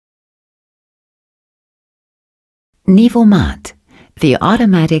Nivomat, the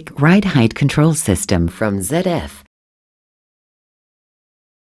automatic ride height control system from ZF.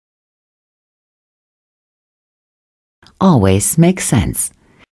 Always makes sense.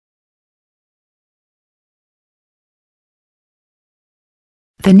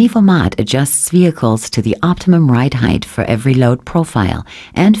 The Nivomat adjusts vehicles to the optimum ride height for every load profile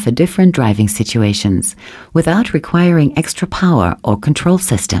and for different driving situations, without requiring extra power or control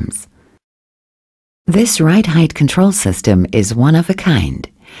systems. This ride height control system is one of a kind.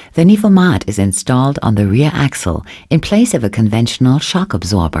 The Nivomat is installed on the rear axle in place of a conventional shock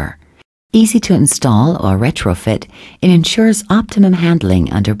absorber. Easy to install or retrofit, it ensures optimum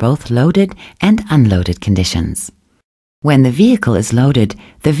handling under both loaded and unloaded conditions. When the vehicle is loaded,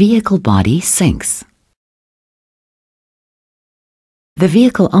 the vehicle body sinks. The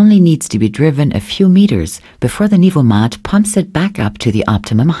vehicle only needs to be driven a few meters before the Nivomat pumps it back up to the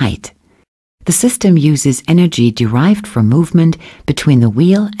optimum height. The system uses energy derived from movement between the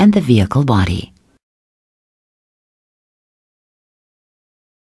wheel and the vehicle body.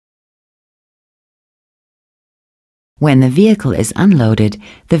 When the vehicle is unloaded,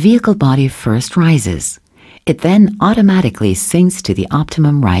 the vehicle body first rises. It then automatically sinks to the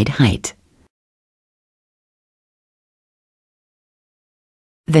optimum ride height.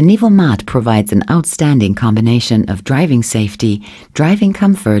 The Nivomat provides an outstanding combination of driving safety, driving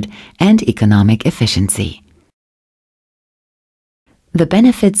comfort, and economic efficiency. The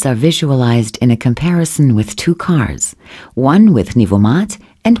benefits are visualized in a comparison with two cars, one with Nivomat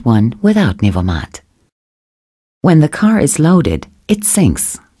and one without Nivomat. When the car is loaded, it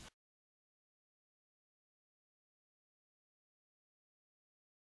sinks.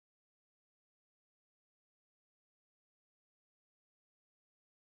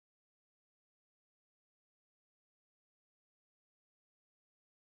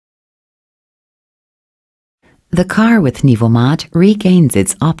 The car with Nivomat regains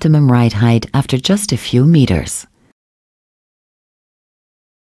its optimum ride height after just a few meters.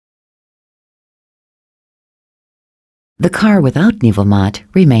 The car without Nivomat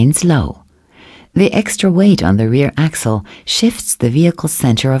remains low. The extra weight on the rear axle shifts the vehicle's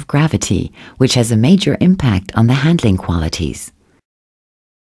center of gravity, which has a major impact on the handling qualities.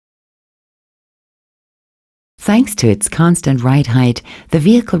 Thanks to its constant ride height, the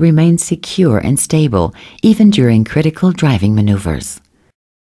vehicle remains secure and stable even during critical driving maneuvers.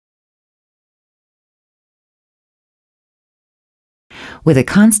 With a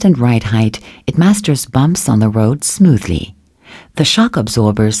constant ride height, it masters bumps on the road smoothly. The shock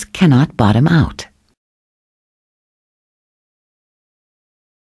absorbers cannot bottom out.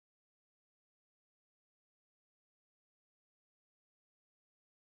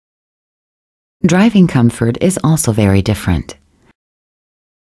 Driving comfort is also very different.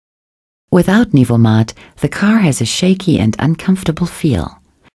 Without Nivomat, the car has a shaky and uncomfortable feel.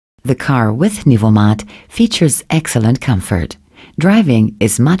 The car with Nivomat features excellent comfort. Driving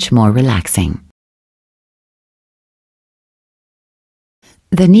is much more relaxing.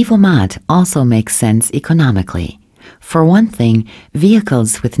 The Nivomat also makes sense economically. For one thing,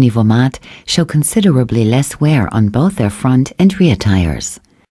 vehicles with Nivomat show considerably less wear on both their front and rear tires.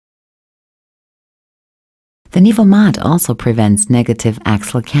 The Nivomat also prevents negative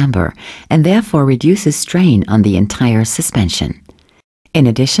axle camber and therefore reduces strain on the entire suspension. In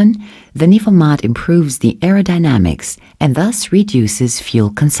addition, the Nivomat improves the aerodynamics and thus reduces fuel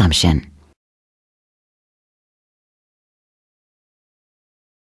consumption.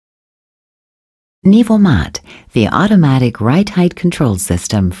 Nivomat, the automatic ride height control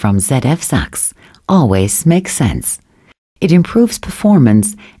system from ZF Sachs, always makes sense. It improves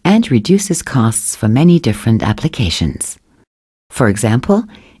performance and reduces costs for many different applications. For example,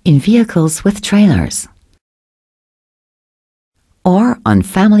 in vehicles with trailers, or on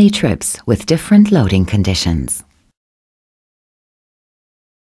family trips with different loading conditions.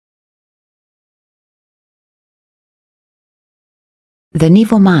 The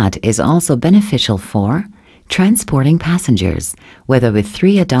Nivomat is also beneficial for transporting passengers, whether with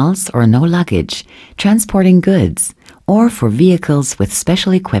 3 adults or no luggage, transporting goods, or for vehicles with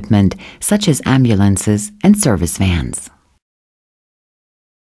special equipment such as ambulances and service vans.